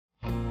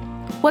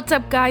What's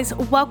up, guys?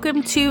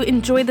 Welcome to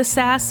Enjoy the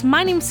Sass.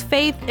 My name's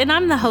Faith, and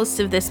I'm the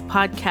host of this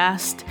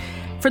podcast.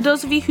 For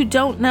those of you who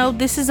don't know,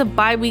 this is a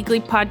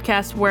bi-weekly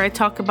podcast where I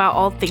talk about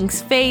all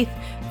things faith,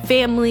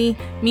 family,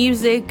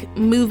 music,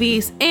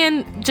 movies,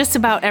 and just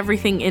about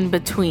everything in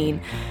between.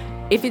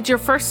 If it's your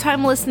first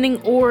time listening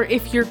or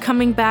if you're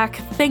coming back,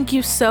 thank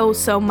you so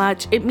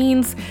much. It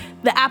means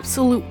the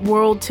absolute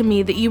world to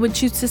me that you would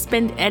choose to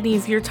spend any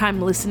of your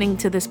time listening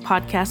to this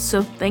podcast,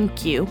 so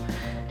thank you.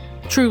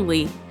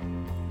 Truly,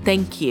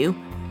 thank you.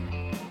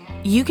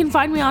 You can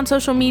find me on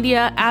social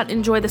media at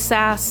Enjoy the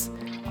Sass,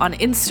 on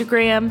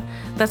Instagram.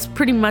 That's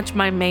pretty much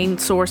my main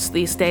source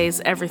these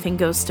days. Everything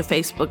goes to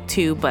Facebook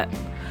too, but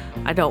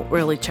I don't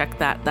really check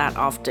that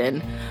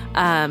often.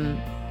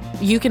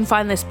 You can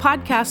find this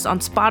podcast on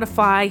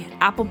Spotify,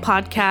 Apple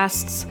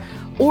Podcasts,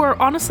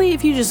 or honestly,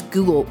 if you just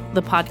Google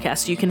the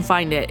podcast, you can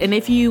find it. And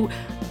if you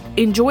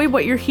enjoy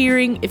what you're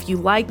hearing, if you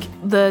like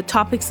the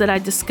topics that I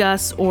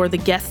discuss or the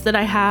guests that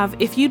I have,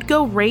 if you'd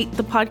go rate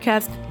the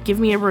podcast, give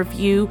me a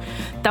review,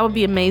 that would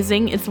be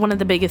amazing. It's one of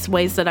the biggest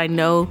ways that I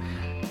know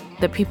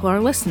that people are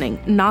listening.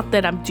 Not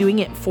that I'm doing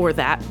it for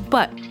that,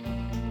 but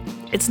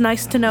it's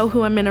nice to know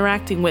who I'm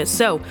interacting with.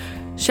 So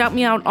shout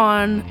me out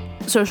on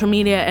social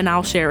media and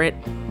I'll share it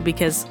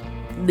because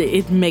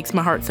it makes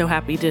my heart so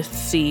happy to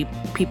see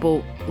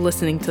people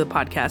listening to the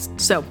podcast.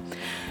 So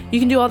you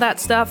can do all that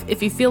stuff.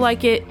 If you feel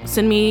like it,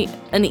 send me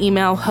an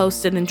email,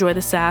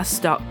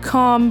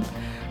 host@enjoythesass.com.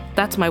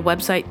 That's my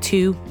website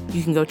too.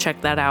 You can go check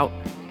that out.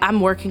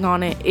 I'm working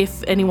on it.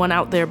 If anyone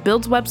out there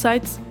builds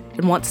websites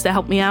and wants to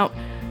help me out,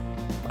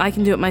 I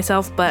can do it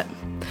myself, but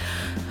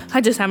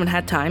I just haven't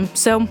had time.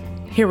 So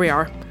here we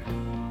are.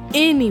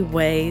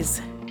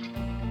 Anyways,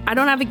 I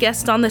don't have a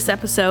guest on this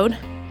episode,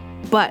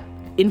 but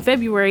in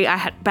February I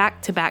had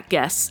back-to-back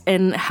guests,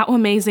 and how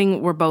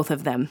amazing were both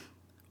of them.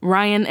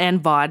 Ryan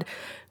and Vod.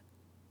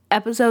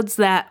 Episodes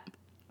that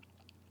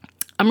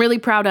I'm really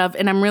proud of,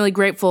 and I'm really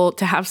grateful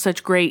to have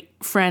such great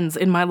friends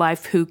in my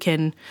life who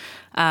can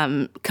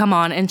come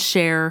on and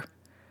share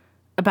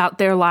about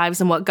their lives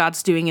and what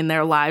God's doing in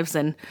their lives.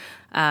 And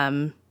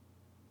I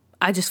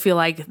just feel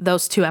like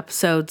those two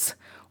episodes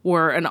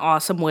were an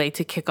awesome way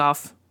to kick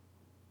off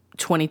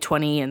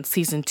 2020 and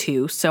season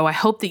 2. So I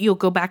hope that you'll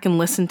go back and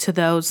listen to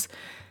those.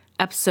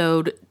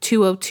 Episode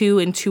 202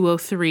 and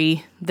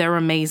 203, they're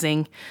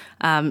amazing.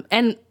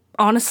 And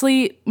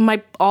honestly,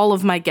 all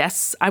of my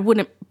guests, I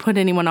wouldn't put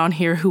anyone on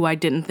here who I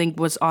didn't think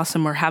was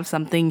awesome or have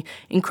something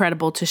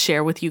incredible to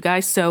share with you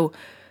guys. So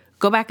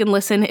go back and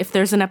listen. If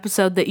there's an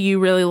episode that you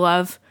really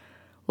love,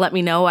 let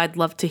me know. I'd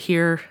love to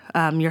hear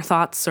your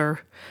thoughts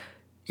or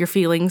your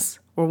feelings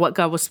or what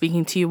God was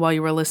speaking to you while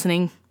you were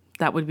listening.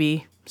 That would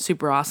be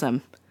super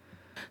awesome.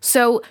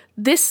 So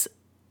this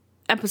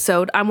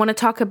episode, I want to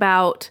talk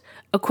about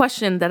a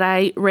question that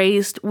I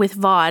raised with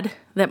Vod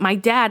that my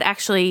dad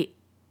actually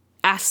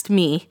asked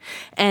me,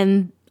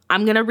 and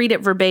I'm going to read it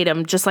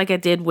verbatim just like I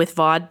did with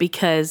Vod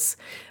because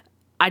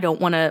I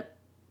don't want to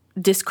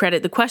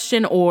discredit the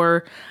question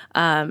or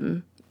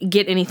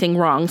get anything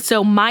wrong.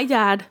 So my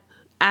dad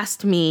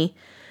asked me,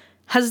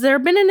 has there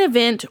been an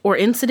event or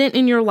incident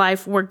in your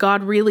life where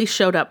God really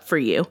showed up for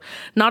you?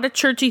 Not a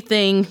churchy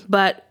thing,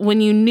 but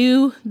when you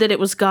knew that it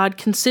was God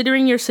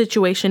considering your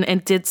situation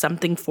and did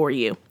something for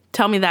you.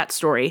 Tell me that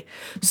story.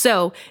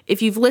 So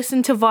if you've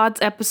listened to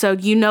Vod's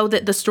episode, you know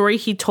that the story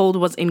he told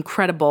was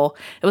incredible.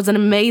 It was an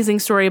amazing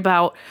story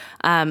about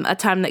a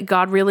time that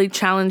God really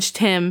challenged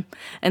him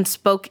and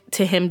spoke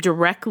to him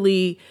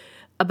directly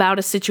about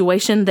a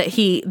situation that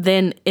he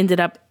then ended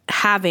up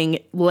having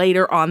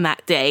later on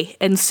that day.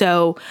 And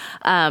so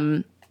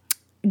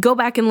go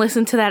back and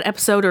listen to that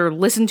episode or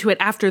listen to it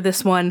after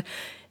this one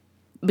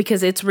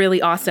because it's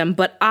really awesome.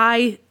 But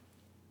I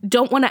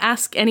don't want to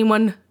ask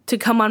anyone to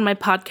come on my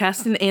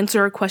podcast and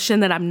answer a question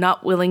that I'm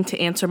not willing to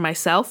answer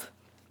myself.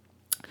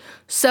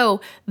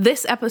 So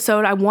this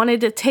episode, I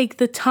wanted to take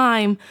the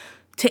time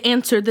to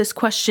answer this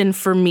question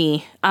for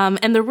me.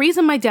 And the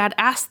reason my dad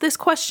asked this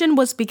question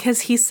was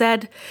because he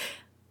said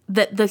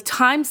that the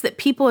times that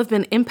people have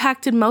been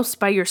impacted most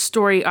by your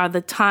story are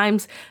the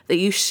times that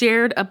you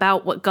shared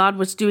about what God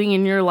was doing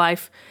in your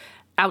life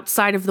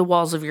outside of the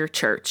walls of your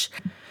church.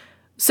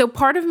 So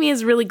part of me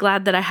is really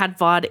glad that I had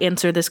Vod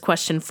answer this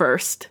question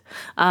first,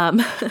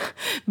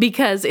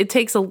 because it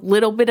takes a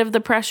little bit of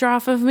the pressure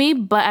off of me.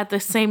 But at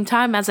the same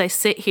time, as I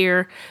sit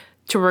here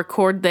to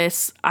record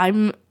this,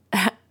 I'm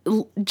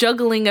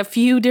juggling a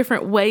few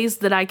different ways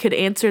that I could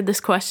answer this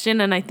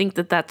question. And I think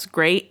that that's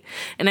great.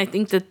 And I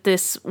think that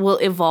this will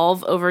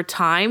evolve over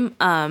time.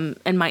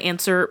 And my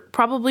answer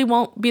probably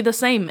won't be the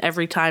same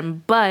every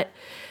time. But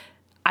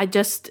I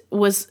just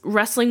was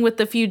wrestling with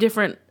a few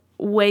different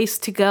ways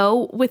to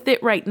go with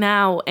it right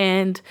now,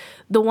 and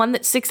the one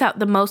that sticks out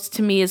the most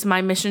to me is my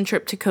mission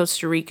trip to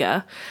Costa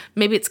Rica.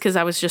 Maybe it's because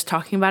I was just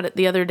talking about it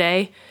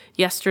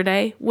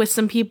yesterday with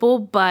some people,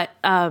 but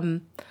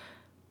God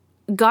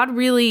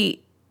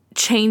really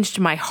changed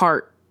my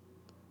heart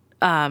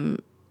on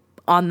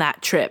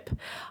that trip.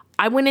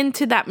 I went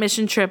into that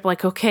mission trip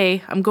like,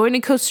 okay, I'm going to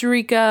Costa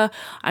Rica.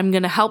 I'm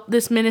going to help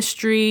this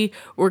ministry.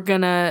 We're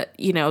going to,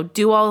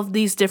 do all of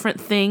these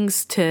different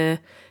things to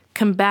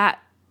combat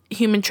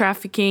human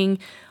trafficking,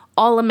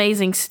 all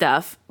amazing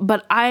stuff.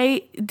 But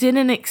I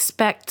didn't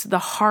expect the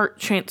heart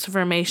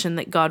transformation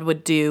that God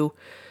would do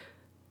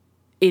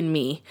in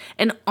me.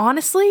 And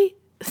honestly,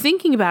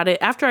 thinking about it,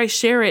 after I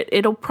share it,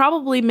 it'll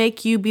probably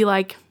make you be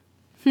like,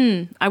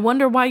 I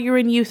wonder why you're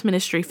in youth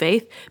ministry,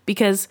 Faith,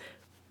 because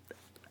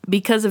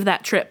of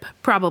that trip,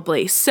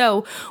 probably.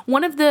 So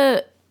one of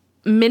the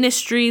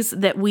ministries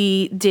that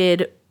we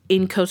did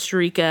in Costa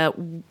Rica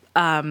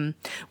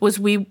was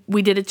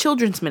we did a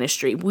children's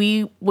ministry.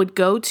 We would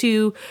go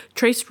to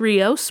Tres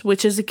Rios,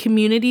 which is a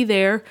community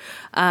there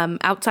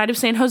outside of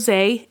San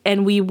Jose,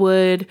 and we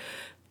would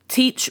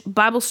teach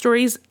Bible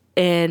stories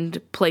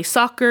and play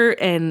soccer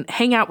and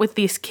hang out with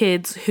these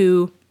kids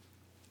who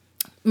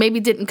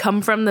maybe didn't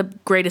come from the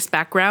greatest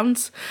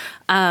backgrounds,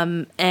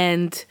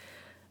 and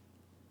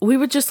we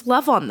would just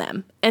love on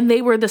them. And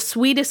they were the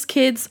sweetest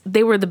kids.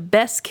 They were the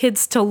best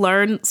kids to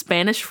learn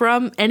Spanish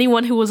from.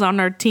 Anyone who was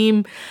on our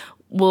team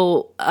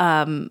will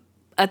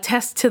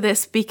attest to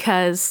this,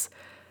 because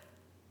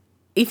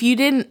if you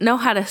didn't know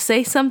how to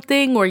say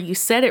something or you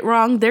said it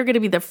wrong, they're going to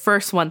be the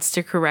first ones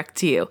to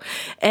correct you.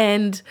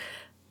 And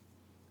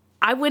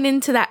I went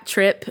into that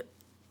trip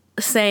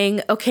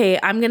saying, okay,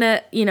 I'm going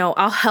to,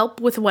 I'll help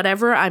with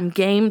whatever. I'm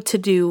game to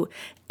do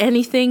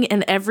anything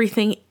and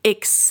everything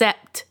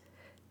except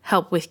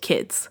help with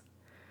kids.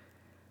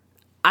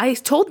 I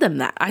told them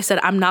that. I said,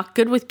 I'm not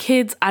good with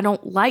kids. I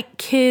don't like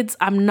kids.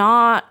 I'm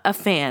not a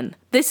fan.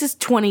 This is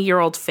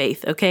 20-year-old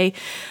Faith, okay?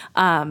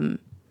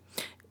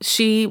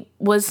 She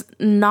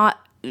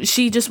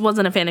just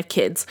wasn't a fan of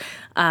kids.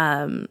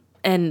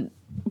 And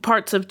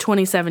parts of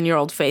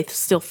 27-year-old Faith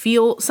still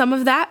feel some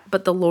of that,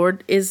 but the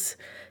Lord is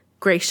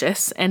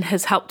gracious and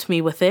has helped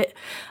me with it.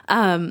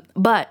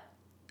 But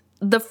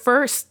the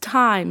first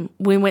time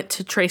we went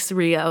to Tres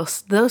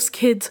Rios, those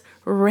kids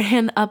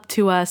ran up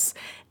to us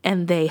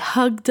and they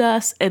hugged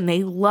us and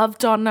they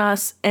loved on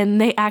us and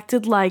they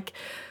acted like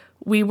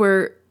we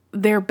were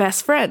their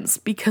best friends,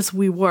 because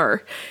we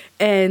were.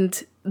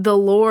 And the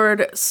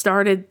Lord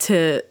started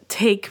to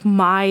take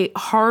my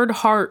hard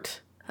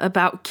heart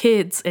about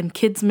kids and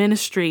kids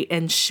ministry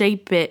and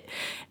shape it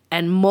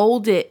and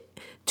mold it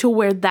to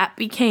where that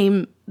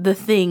became the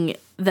thing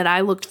that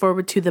I looked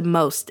forward to the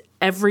most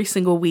every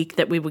single week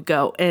that we would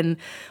go. And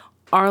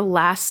our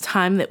last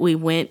time that we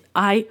went,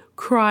 I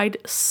cried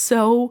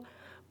so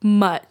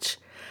much.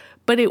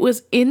 But it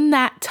was in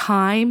that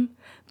time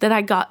that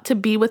I got to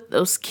be with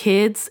those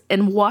kids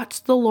and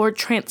watch the Lord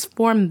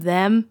transform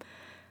them,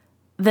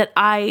 that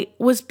I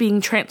was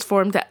being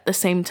transformed at the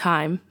same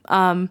time.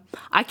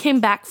 I came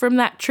back from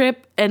that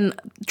trip, and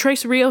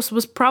Tres Rios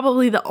was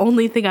probably the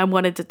only thing I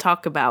wanted to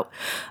talk about,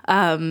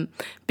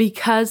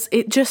 because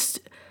it just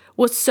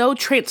was so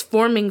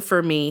transforming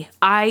for me.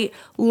 I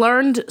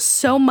learned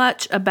so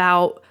much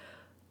about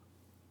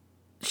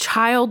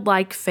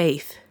childlike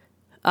faith,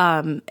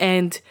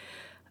 and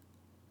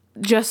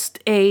just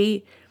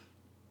a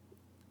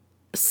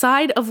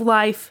side of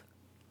life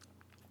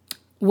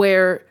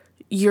where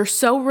you're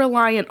so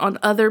reliant on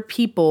other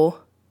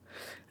people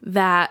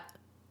that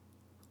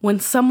when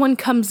someone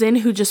comes in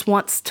who just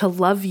wants to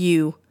love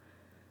you,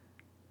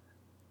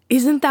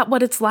 isn't that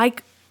what it's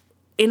like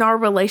in our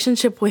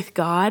relationship with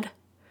God?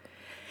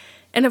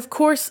 And of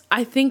course,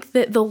 I think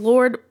that the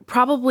Lord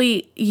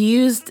probably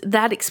used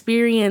that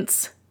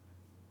experience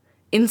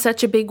in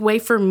such a big way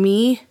for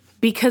me,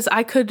 because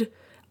I could,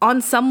 on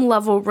some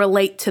level,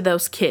 relate to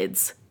those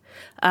kids.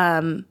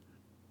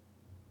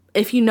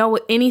 If you know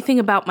anything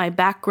about my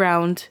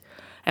background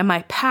and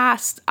my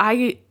past,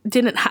 I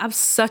didn't have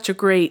such a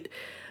great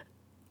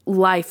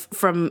life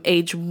from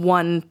age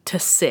 1 to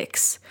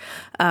 6.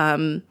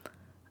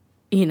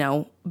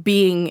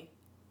 Being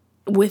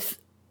with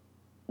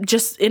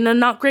just in a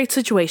not great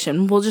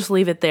situation. We'll just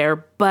leave it there.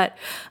 But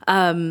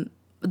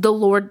the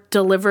Lord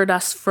delivered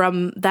us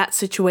from that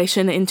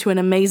situation into an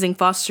amazing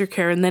foster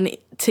care, and then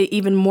to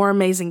even more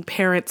amazing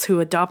parents who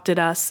adopted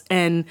us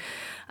and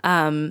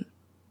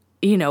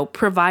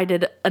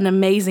provided an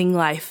amazing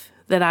life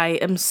that I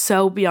am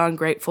so beyond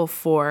grateful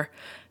for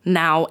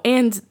now.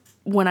 And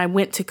when I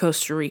went to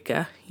Costa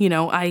Rica,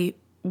 I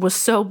was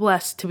so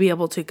blessed to be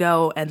able to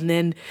go and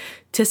then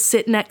to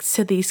sit next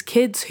to these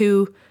kids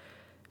who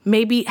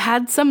maybe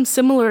had some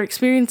similar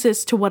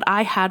experiences to what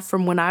I had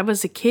from when I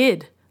was a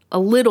kid, a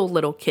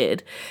little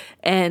kid.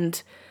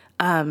 And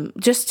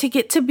just to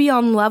get to be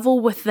on level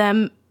with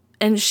them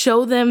and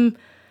show them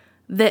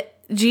that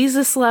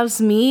Jesus loves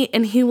me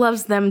and he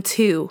loves them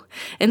too.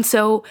 And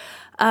so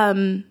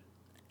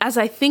as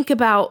I think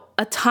about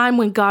a time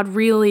when God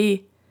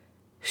really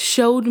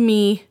showed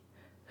me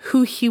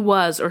who he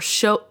was, or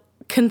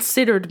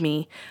considered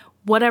me,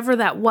 whatever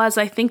that was,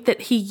 I think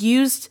that he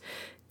used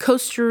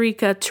Costa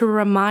Rica to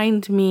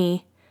remind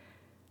me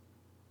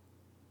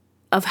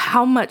of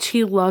how much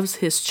he loves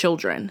his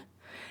children.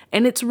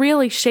 And it's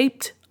really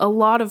shaped a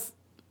lot of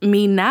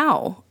me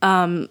now.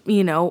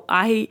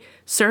 I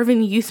serve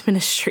in youth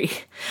ministry.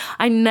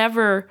 I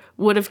never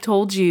would have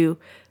told you,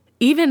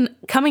 even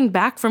coming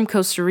back from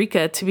Costa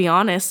Rica, to be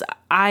honest,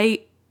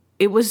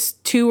 it was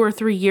 2 or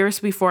 3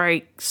 years before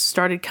I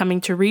started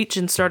coming to Reach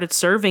and started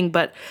serving.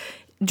 But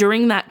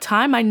during that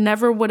time, I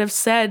never would have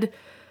said,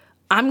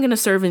 I'm going to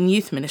serve in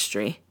youth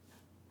ministry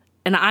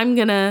and I'm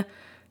going to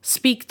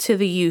speak to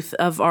the youth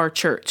of our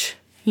church.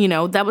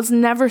 That was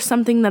never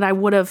something that I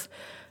would have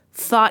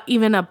thought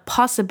even a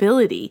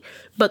possibility.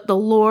 But the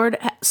Lord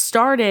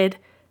started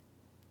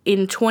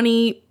in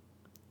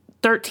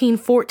 2013,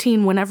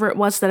 14, whenever it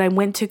was that I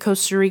went to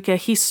Costa Rica.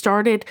 He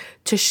started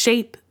to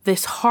shape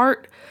this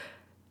heart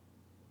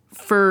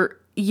for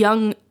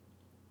young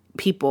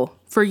people,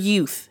 for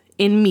youth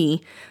in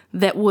me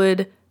that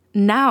would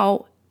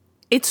now,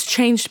 it's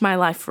changed my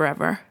life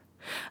forever.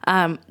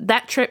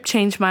 That trip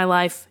changed my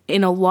life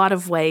in a lot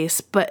of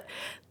ways, but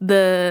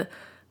the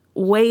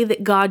way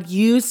that God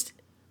used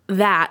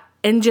that,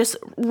 and just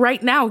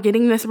right now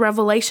getting this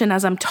revelation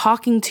as I'm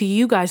talking to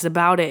you guys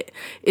about it,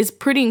 is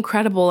pretty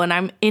incredible. And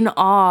I'm in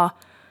awe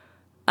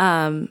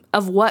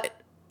of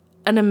what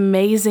an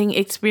amazing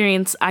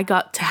experience I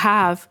got to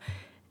have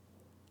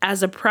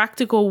as a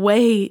practical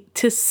way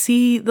to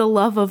see the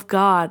love of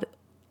God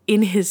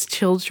in his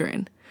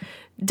children.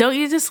 Don't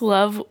you just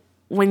love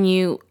when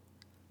you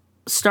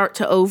start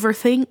to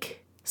overthink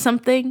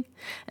something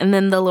and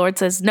then the Lord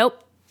says,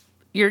 nope,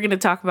 you're going to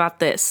talk about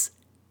this?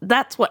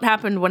 That's what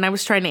happened when I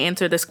was trying to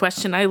answer this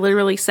question. I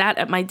literally sat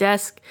at my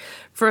desk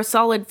for a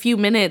solid few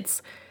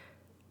minutes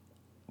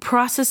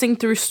processing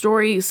through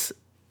stories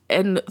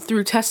and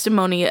through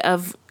testimony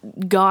of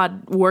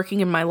God working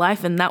in my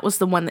life, and that was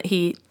the one that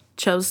he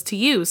chose to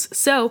use.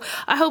 So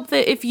I hope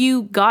that if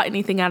you got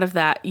anything out of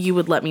that, you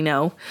would let me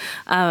know.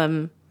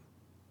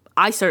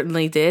 I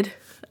certainly did.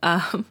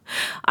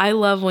 I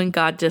love when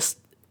God just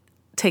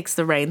takes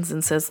the reins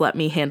and says, let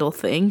me handle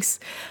things.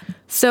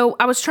 So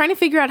I was trying to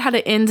figure out how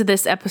to end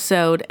this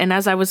episode. And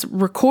as I was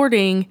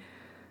recording,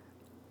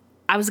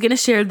 I was going to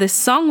share this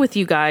song with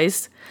you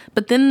guys.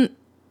 But then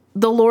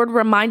the Lord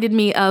reminded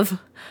me of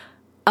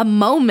a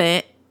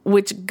moment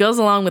which goes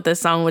along with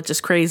this song, which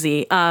is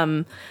crazy.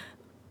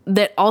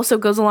 That also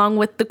goes along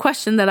with the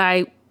question that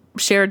I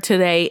shared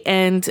today.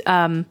 And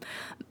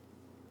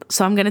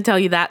so I'm going to tell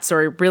you that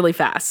story really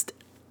fast.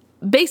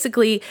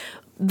 Basically,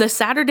 the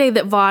Saturday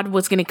that Vod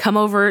was going to come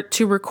over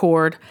to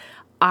record,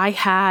 I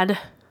had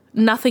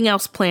nothing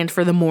else planned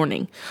for the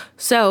morning.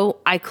 So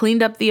I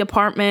cleaned up the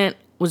apartment,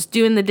 was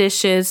doing the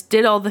dishes,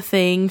 did all the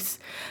things,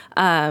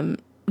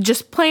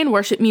 just playing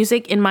worship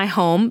music in my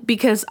home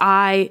because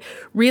I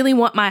really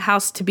want my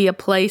house to be a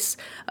place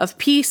of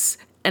peace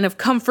and of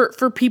comfort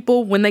for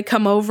people when they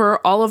come over.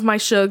 All of my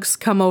shugs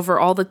come over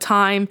all the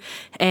time,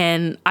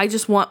 and I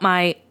just want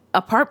my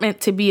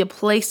apartment to be a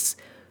place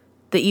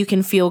that you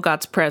can feel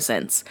God's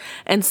presence.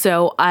 And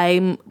so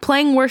I'm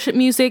playing worship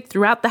music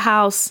throughout the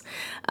house,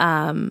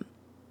 and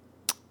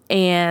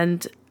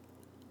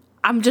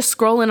I'm just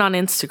scrolling on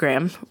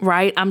Instagram,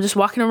 right? I'm just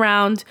walking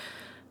around.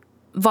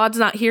 Vod's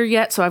not here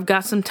yet, so I've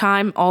got some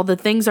time. All the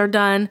things are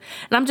done,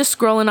 and I'm just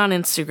scrolling on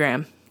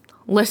Instagram,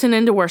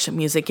 listening to worship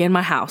music in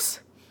my house.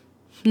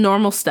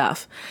 Normal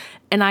stuff.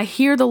 And I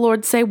hear the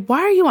Lord say, why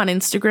are you on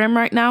Instagram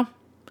right now?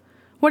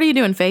 What are you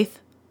doing, Faith?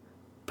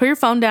 Put your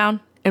phone down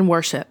and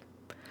worship.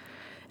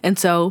 And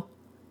so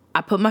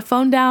I put my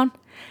phone down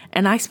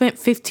and I spent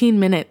 15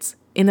 minutes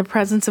in the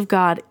presence of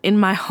God in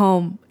my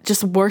home,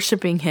 just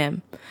worshiping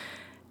him.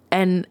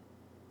 And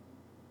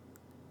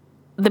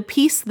the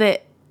peace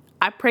that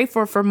I pray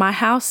for my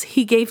house,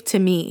 he gave to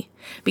me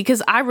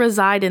because I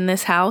reside in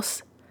this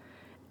house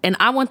and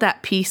I want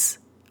that peace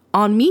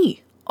on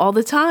me all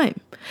the time.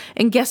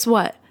 And guess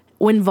what?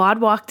 When Vod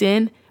walked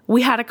in,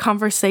 we had a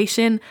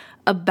conversation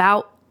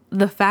about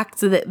the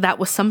fact that that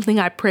was something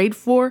I prayed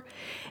for,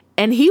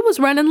 and he was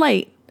running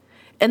late.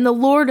 And the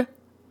Lord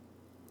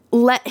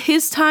let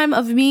his time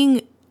of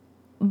being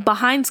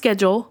behind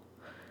schedule,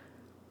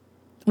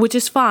 which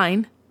is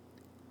fine,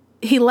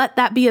 he let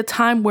that be a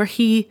time where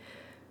he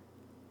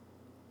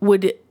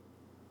would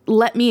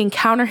let me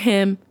encounter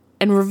him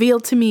and reveal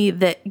to me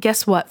that,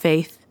 guess what,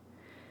 Faith?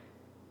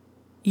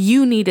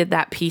 You needed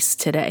that peace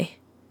today.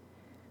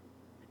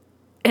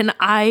 And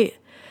I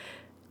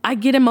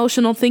get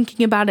emotional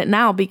thinking about it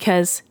now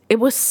because it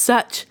was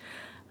such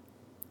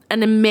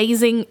an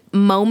amazing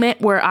moment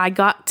where I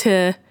got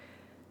to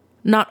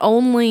not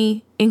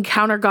only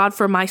encounter God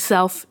for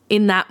myself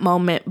in that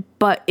moment,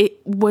 but it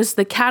was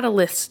the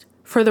catalyst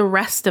for the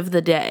rest of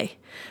the day,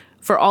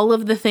 for all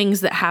of the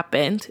things that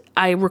happened.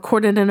 I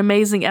recorded an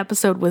amazing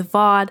episode with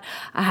Vod.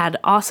 I had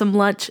awesome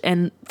lunch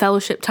and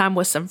fellowship time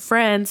with some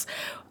friends.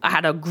 I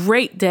had a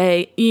great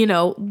day. You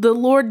know, the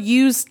Lord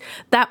used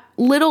that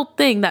little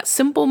thing, that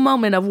simple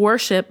moment of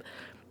worship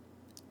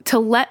to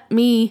let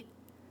me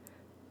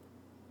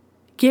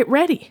get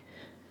ready.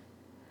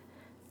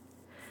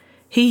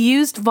 He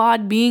used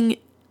Vod being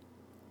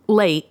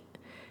late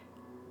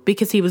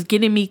because he was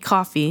getting me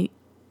coffee,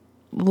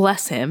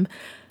 bless him,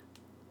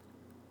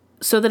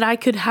 so that I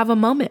could have a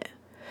moment,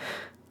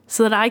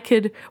 so that I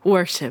could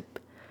worship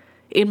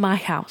in my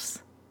house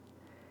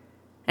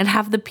and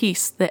have the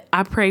peace that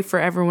I pray for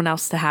everyone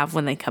else to have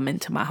when they come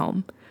into my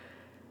home.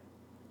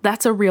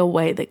 That's a real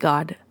way that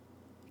God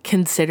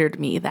considered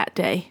me that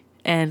day.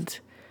 And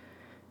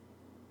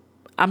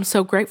I'm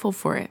so grateful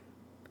for it.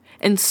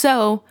 And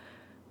so,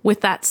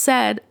 with that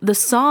said, the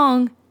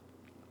song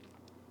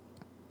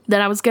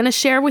that I was going to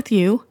share with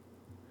you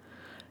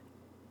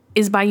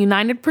is by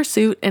United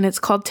Pursuit, and it's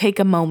called Take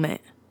a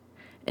Moment.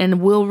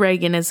 And Will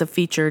Reagan is a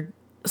featured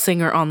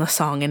singer on the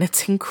song, and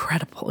it's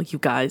incredible, you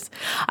guys.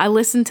 I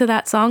listened to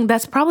that song.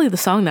 That's probably the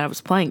song that I was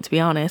playing, to be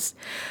honest.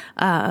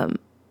 I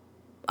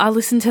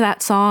listened to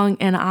that song,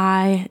 and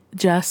I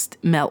just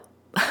melt.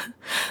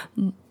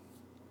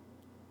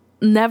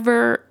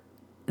 Never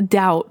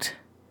doubt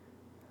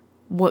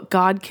what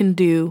God can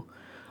do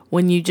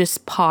when you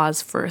just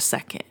pause for a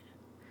second.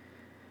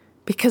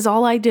 Because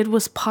all I did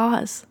was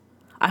pause.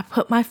 I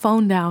put my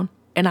phone down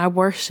and I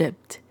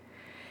worshiped.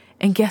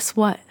 And guess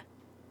what?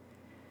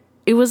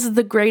 It was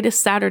the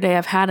greatest Saturday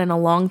I've had in a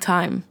long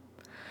time.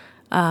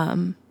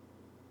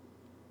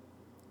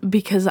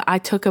 Because I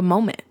took a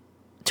moment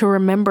to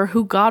remember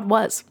who God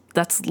was.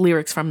 That's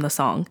lyrics from the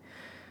song.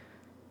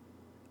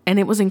 And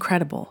it was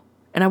incredible.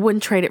 And I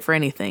wouldn't trade it for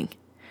anything.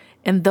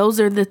 And those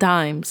are the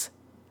times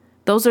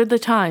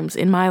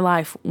in my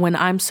life when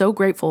I'm so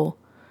grateful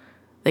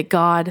that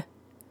God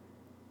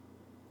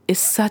is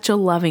such a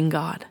loving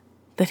God,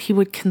 that He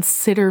would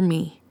consider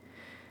me.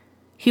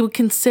 He would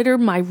consider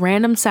my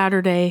random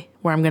Saturday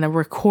where I'm going to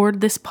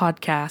record this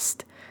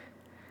podcast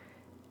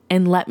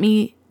and let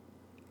me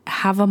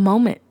have a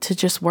moment to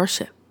just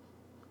worship.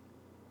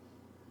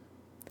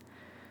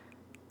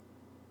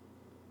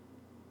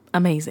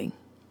 Amazing.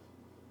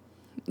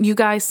 You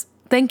guys,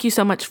 thank you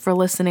so much for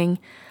listening.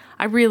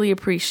 I really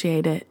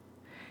appreciate it.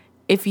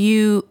 If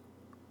you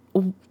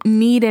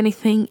need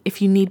anything,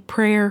 if you need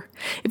prayer,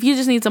 if you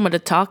just need someone to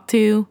talk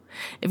to,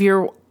 if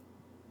you're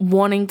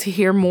wanting to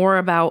hear more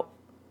about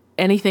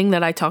anything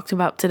that I talked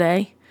about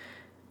today,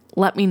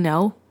 let me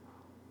know.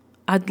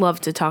 I'd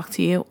love to talk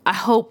to you. I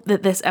hope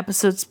that this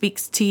episode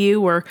speaks to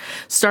you or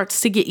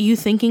starts to get you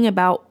thinking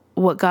about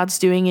what God's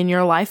doing in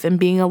your life and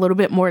being a little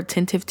bit more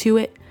attentive to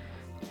it.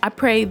 I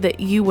pray that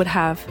you would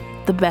have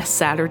the best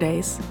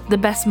Saturdays, the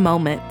best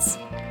moments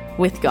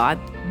with God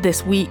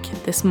this week,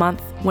 this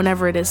month,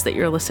 whenever it is that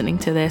you're listening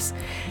to this.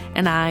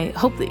 And I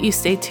hope that you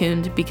stay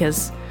tuned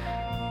because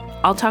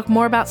I'll talk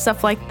more about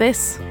stuff like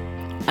this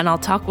and I'll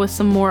talk with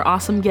some more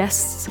awesome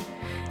guests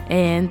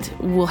and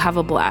we'll have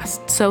a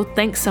blast. So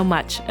thanks so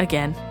much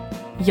again.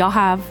 Y'all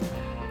have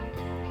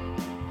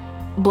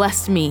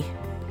blessed me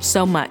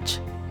so much.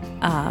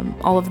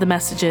 All of the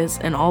messages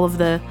and all of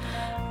the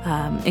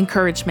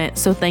encouragement.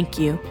 So thank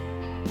you.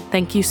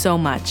 Thank you so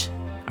much.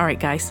 All right,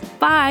 guys.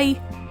 Bye.